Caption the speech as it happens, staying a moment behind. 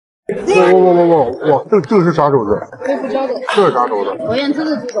哇，这个是啥肘子？黑胡椒的。这是啥肘子？我腌制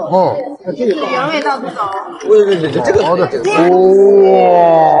的猪肘。哦，这是原味大猪肘。这个好的。哇。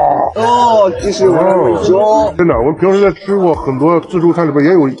哦，这是味椒。真的，我们平时在吃过很多自助餐里边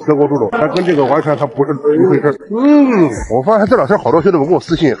也有德国猪肘，但跟这个完全它不是一回事。我发现这两天好多兄弟们给我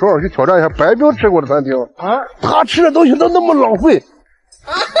私信，说让我去挑战一下白冰吃过的餐厅啊，他吃的东西都那么浪费。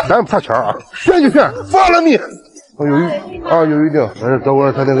咱也不差钱啊，炫就炫，发了你。有一定，德国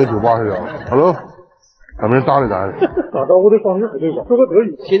人餐厅跟酒吧似的。Hello， 咱们搭理咱。打招呼的方式不对吧？说个德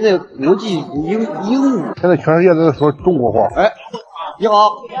语。现在国际鹦鹉。现在全世界都在说中国话。哎，你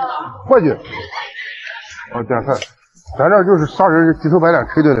好，会计。点菜。咱这就是仨人鸡头白脸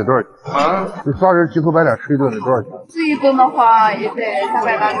吃一顿得多少钱？啊？就仨人鸡头白脸吃一顿得多少钱？这一顿的话也得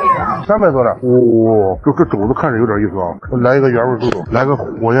380。300多的。哦，这肘子看着有点意思啊！来一个原味猪肘，来个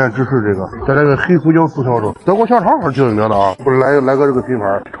火焰芝士这个，再来个黑胡椒酥条肘。德国香肠还是挺有名的啊！不是来个这个拼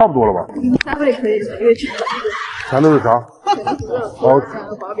盘，差不多了吧？3份可以了，因为全都是啥？哦，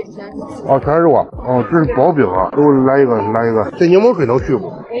全是肉啊！哦，这是薄饼啊！给我来一个，这柠檬水能去不？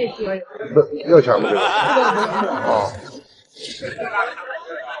可以去。要钱吗？这个？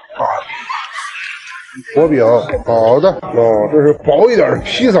薄饼，好的。哦，这是薄一点的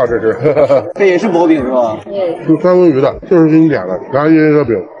披萨，这是。这也是薄饼是吧？就三文鱼的，就是给你点的，咱一人一个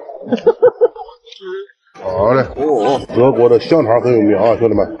饼。好嘞。德国的香肠很有名啊，兄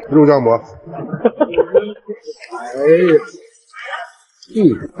弟们，肉夹馍。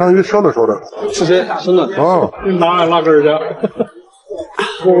三文鱼生的熟的。是谁生的？啊，你拿俺拉根儿去。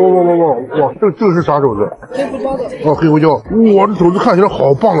哇，这个是啥肘子？黑胡椒的。哦，黑胡椒。哇，这肘子看起来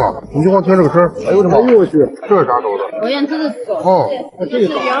好棒啊！你就光听这个声，哎呦我的妈！哎呦我去，这是啥肘子？我腌制的猪肘。哦，这是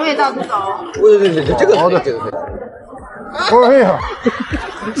原味大猪肘。这个好的。这个。哎呀，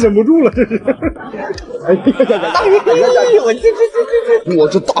忍不住了，这是。哎呀，我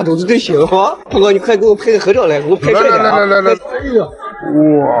这大肘子真行啊！胖哥，你快给我拍个合照来，给我拍摄一下。来。哎呀，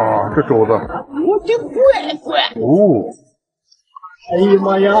哇，这肘子。我的乖。哦。哎呀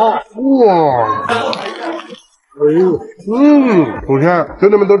妈呀！哇！哎呦，首先兄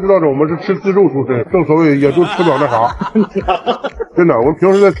弟们都知道我们是吃自助出身，正所谓也就吃不了那啥。真的，我们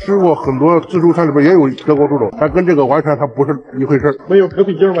平时在吃过很多自助餐里边也有德国猪肘，但跟这个完全它不是一回事。没有可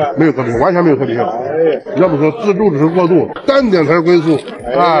比性呗？没有可比性，完全没有可比性。哎，要不说自助只是过渡，单点才是归宿。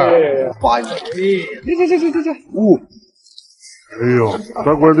哎，这。哎呦，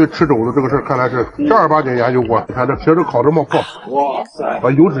德国人对吃肘子这个事儿看来是正儿八经研究过。你看这皮儿烤这么胖，哇塞，把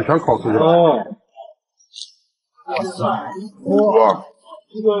油脂全烤出去了。哦，哇，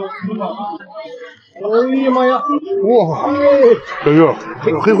这个，哎呀妈呀！哇，哎呦，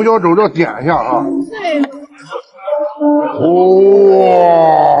这个黑胡椒肘子要点一下啊。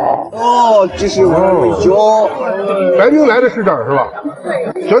哦，这是味椒。白冰来的是这儿是吧？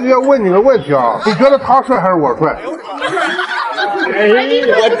小姐问你个问题啊，你觉得他帅还是我帅？哎呀，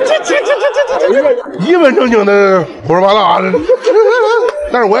这，一本正经的胡说八道啊！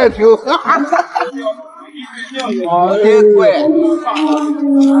但是我也听。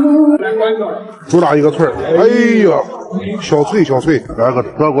主打一个脆儿，哎呀，小脆，来个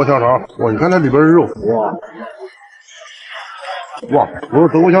德国香肠，哇，你看它里边的肉，哇，我说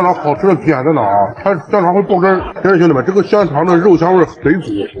德国香肠好吃的点在哪啊？它香肠会爆汁儿，但是兄弟们，这个香肠的肉香味贼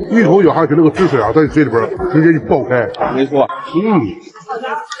足，一口咬下去，那个汁水啊，在你嘴里边直接就爆开。没错，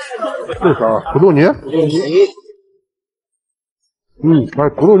这是啥？土豆泥。哎，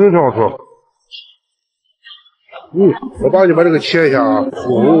土豆泥挺好吃。我帮你把这个切一下啊。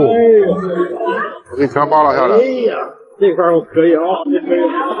我给你全扒拉下来。哎呀，这块我可以啊，这可以。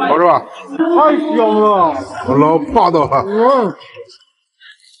好吃吧？太香了，老霸道了。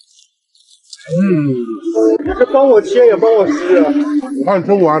这帮我切也帮我吃，我看你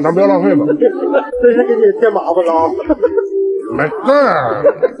吃不完，咱不要浪费吧。真是给你添麻烦了啊！没事，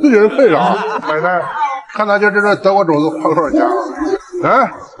自己人费啥？买单。看咱家这德国肘子花多少钱啊？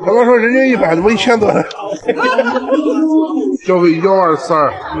哎，刚刚说人均100，怎么1000多呢？消费123。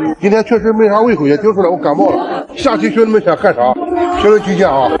今天确实没啥胃口，也听出来我感冒了。下期兄弟们想看啥？评论区见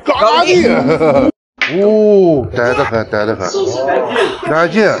啊！嘎地。呆得很。再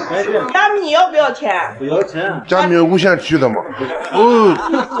见。加米要不要钱？不要钱。加米无限期的嘛。你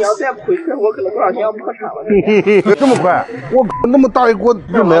要再回去，我可能过两天要破产了。这么快？我那么大一锅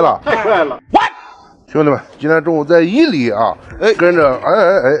就没了。太快了。兄弟们，今天中午在伊犁啊，跟着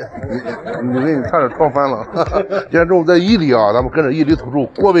你给你差点撞翻了。今天中午在伊犁啊，咱们跟着伊犁土著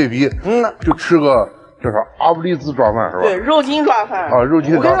过背皮，就吃个叫啥阿布利兹抓饭是吧？对，肉筋抓饭啊，肉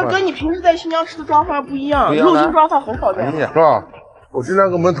筋抓饭。我跟你说，跟你平时在新疆吃的抓饭不一样，肉筋抓饭很好吃，是吧？我这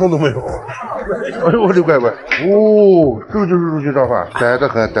连个门头都没有。哎呦我的乖乖！哦，这就是肉筋炸饭，呆得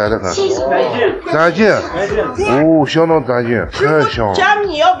很，呆得很。咱劲，哦，相当咱劲，太香了。加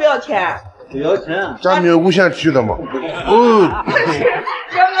米要不要钱？不要钱。加米无限期的嘛。哦。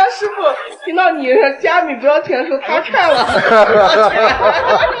刚刚师傅听到你说加米不要钱的时候，他劝了。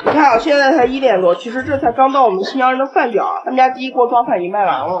你看啊，现在才1点多，其实这才刚到我们新疆人的饭点儿。他们家第一锅抓饭已经卖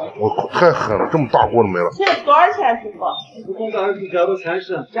完了。我靠，太狠了，这么大锅都没了。现在多少钱，师傅？一共加到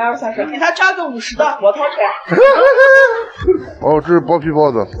30，加入30，给他加个50的，我掏钱。哦，这是薄皮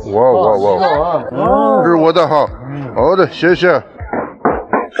包子，我，这是我的哈。好的，谢谢。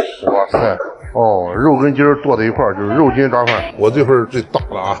哇塞。哦，肉跟筋儿剁在一块儿，就是肉筋抓饭。我这份儿最大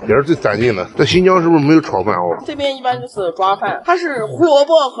了啊，也是最攒劲的。在新疆是不是没有炒饭哦？这边一般就是抓饭，它是胡萝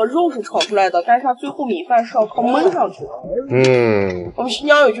卜和肉是炒出来的，但是它最后米饭是要靠焖上去的。我们新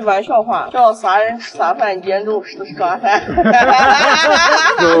疆有句玩笑话，叫啥人吃啥饭，今天中午吃的是抓饭。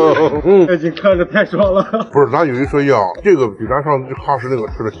已经看着太爽了。不是，咱有一说一啊，这个比咱上次喀什那个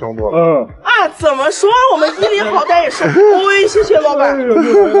吃的香多了。啊，怎么说？我们伊犁好歹也是，喂，谢谢老板。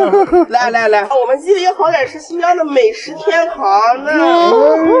来，我们伊犁好歹是新疆的美食天堂呢。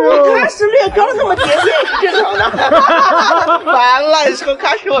喀什略高那么点点也是正常的。完了，你说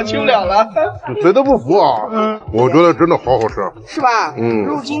喀什我去不了了。谁都不服啊！我觉得真的好好吃，是吧？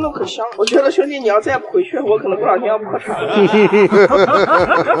肉筋都可香。我觉得兄弟你要再不回去，我可能过2天要破产。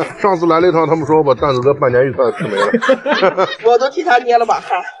上次来了一趟，他们说我把担子的半年预算吃没了。我都替他捏了把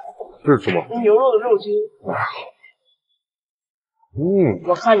汗。这是什么？牛肉的肉筋。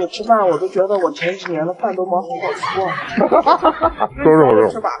我看你吃饭，我都觉得我前几年的饭都蛮好吃啊。都是肉，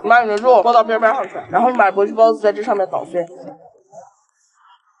是吧？你把你的肉包到边上去，然后你把薄皮包子在这上面捣碎。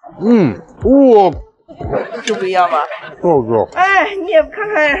哇，就不一样吧？好吃。哎，你也不看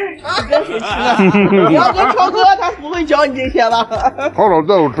看你跟谁吃的？你要跟超哥，他不会教你这些的。好少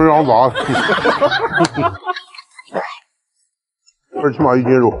带我吃羊杂。最起码1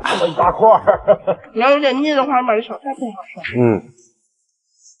斤肉，一大块。你要有点腻的话，买个小菜更好吃。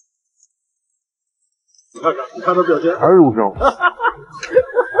你看他表情，还是肉香。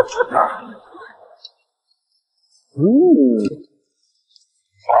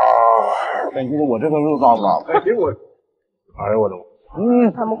感觉我这个肉大不大？哎呦我的。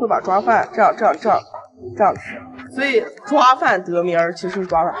他们会把抓饭这样吃，所以抓饭得名儿，其实是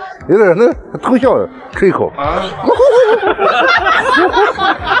抓饭。有点那偷笑的，吃一口。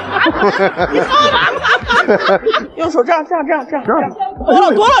用手这样，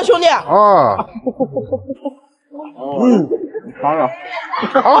多了兄弟。尝尝。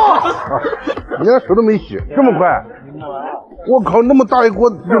你连手都没洗，这么快？我靠，那么大一锅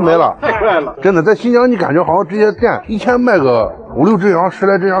就没了，太快了！真的，在新疆你感觉好像这些店一天卖个5、6只羊、10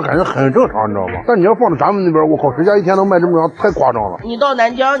来只羊，感觉很正常，你知道吗？但你要放到咱们那边，我靠，谁家一天能卖这么羊，太夸张了。你到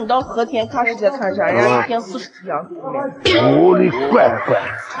南疆，你到和田喀什再看一下，人家一天40只羊。我的乖乖！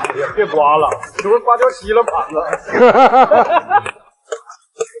别刮了，是不是刮掉稀了盘子？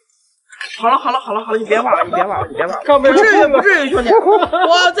好了，你别挖了，不至于，兄弟。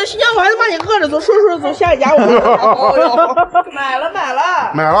我在新疆，我还得把你饿着走，瘦着走下一家我。买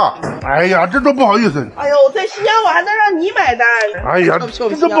了。哎呀，这都不好意思。哎呦，在新疆我还能让你买单。哎呀，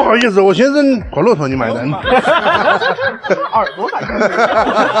这不好意思，我寻思跑骆驼你买单。耳朵反正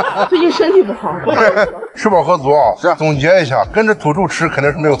最近身体不好。吃饱喝足啊！是。总结一下，跟着土著吃肯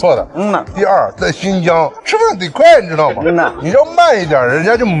定是没有错的。第二，在新疆吃饭得快，你知道吗？你要慢一点，人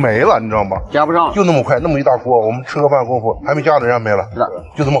家就没了，你知道吗？加不上，就那么快，那么一大锅，我们吃个饭功夫还没加的人家没了，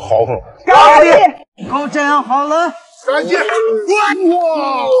就这么豪横。咖喱，哦，这样好了。感谢！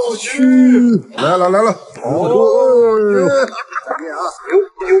我去！来了！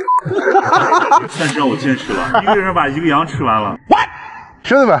但是让我坚持了，一个人把一个羊吃完了。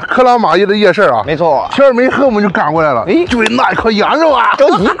兄弟们，克拉玛依的夜市啊，没错，天儿没黑我们就赶过来了，就为那一颗羊肉啊！着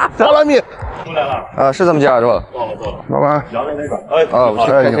急，萨拉米出来了，是这么加是吧？到了。老板，羊的那个，我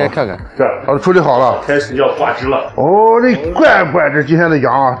去看看。这处理好了，开始要挂汁了。哦，这怪不怪？这今天的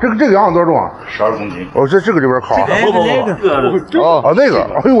羊啊，这个羊多少重啊？12公斤。哦，这个里边烤啊？不，那个，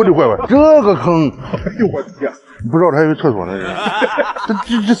哎呦我的乖乖，这个坑，哎呦我的天，不知道他有厕所呢，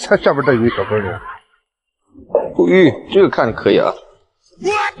这下边带有一小坑呢。这个看着可以啊。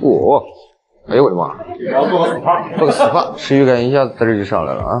哎呦我的妈！做个SPA，食欲感一下子在这就上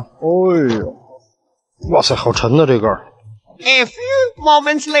来了啊！哎呦，哇塞，好沉呐这个。A few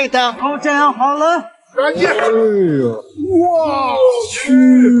moments later， 哦，这样好了。感谢！哎呦，我去！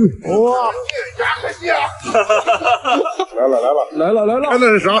哇，牙可惜啊！来了，看那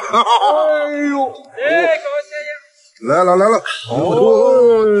是啥？哎呦！给我谢谢。来了！哦，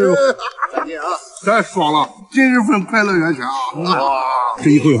太爽了！今日份快乐源泉啊！这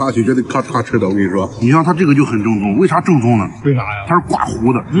一口下去绝对咔嚓吃的，我跟你说。你像它这个就很正宗，为啥正宗呢？为啥呀？它是挂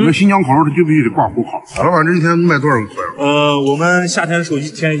糊的。那新疆烤肉它就必须得挂糊烤。老板，这一天卖多少个烤羊？我们夏天的时候一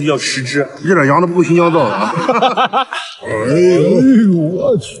天要10只，这点羊都不够新疆造的啊！哎呦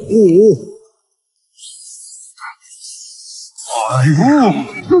我去！哎呦，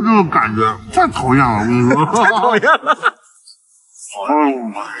就这种感觉，太讨厌了！我跟你说，太讨厌了。哎呀！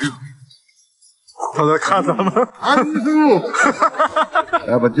他在看咱们。哎呦！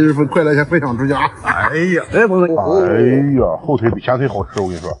来把今日份快乐先分享出去啊！哎呀，哎朋友，哎呀，后腿比前腿好吃，我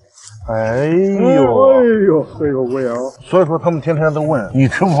跟你说。哎呦，这个无聊。所以说他们天天都问你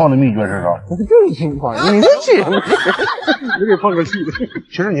吃不胖的秘诀是啥？就是情况，你这这，你给放个屁！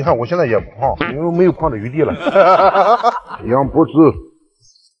其实你看我现在也不胖，因为没有胖的余地了。羊脖子，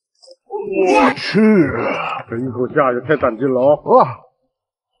我去，这一口下去太胆劲了啊！哇，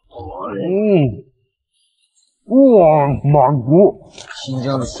哇，满足。新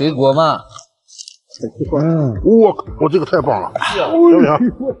疆的水果嘛。我这个太棒了，行不行？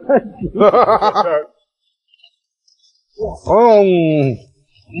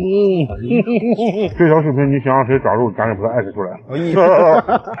这条视频你想让谁抓住，赶紧把它艾特出来。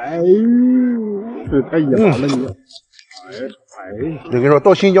哎呦，这太野蛮了你！我跟你说，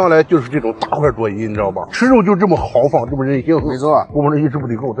到新疆来就是这种大快朵颐，你知道吧？吃肉就这么豪放，这么任性。没错，我们这一只不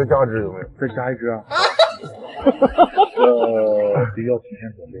得够，再加一只有没有？再加一只啊！得要提前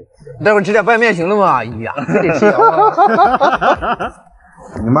准备。待会儿吃点拌面行了吗？哎呀，这得吃啊！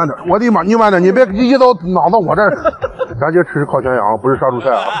你慢点，我的妈！你慢点，你别一刀攮到我这儿。咱这吃烤全羊，不是杀猪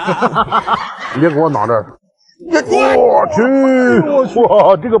菜啊！你别给我攮这儿。我去！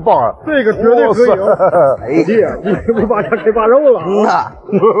哇，这个棒啊！这个绝对可以啊！哎弟，你不把它开扒肉了？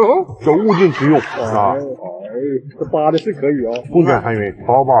这物尽其用啊！这扒的是可以啊！共建残云，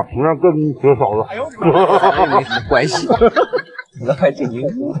好吧，虽然跟你哥嫂子没什么关系。那还挺牛。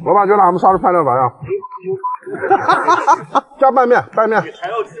老板觉得俺们仨的判断咋样？加拌面，拌面。还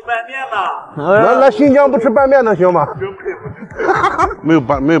要吃拌面呢？来新疆不吃拌面能行吗？真佩服。没有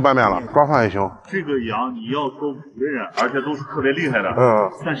拌面了，抓饭也行。这个羊你要做5个人，而且都是特别厉害的。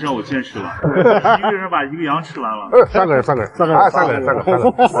但是让我坚持了，一个人把一个羊吃完了。3个人，哎，3个人。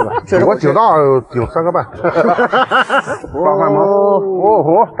我顶大顶3个半。抓饭吗？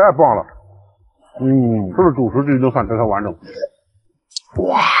哦，太棒了。吃了主食这一顿饭才算完整。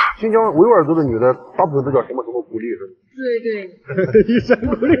哇，新疆维吾尔族的女的大部分都叫什么什么古丽是吗？对，一山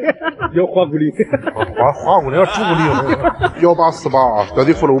古丽，要花古丽，花古丽要猪古丽，1848啊，小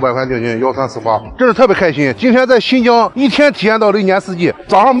弟付了500块定金，1348，真是特别开心。今天在新疆一天体验到了1年4季。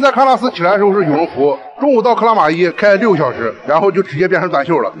早上我们在喀纳斯起来的时候是羽绒服，中午到克拉玛依开6个小时，然后就直接变成短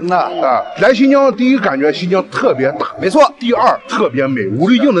袖了。来新疆第一感觉新疆特别大，没错。第二特别美，无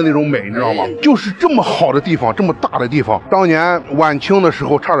滤镜的那种美，你知道吗？就是这么好的地方，这么大的地方，当年晚清的时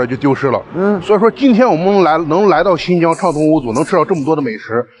候差点就丢失了。所以说今天我们能来到新疆畅通无阻，能吃到这么多的美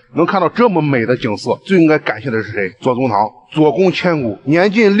食，能看到这么美的景色，最应该感谢的是谁？左宗棠。左公千古，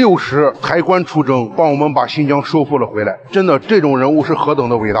年近60抬棺出征，帮我们把新疆收复了回来。真的，这种人物是何等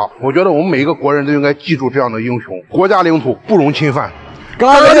的伟大！我觉得我们每一个国人都应该记住这样的英雄。国家领土不容侵犯。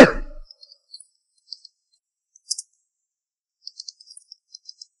干！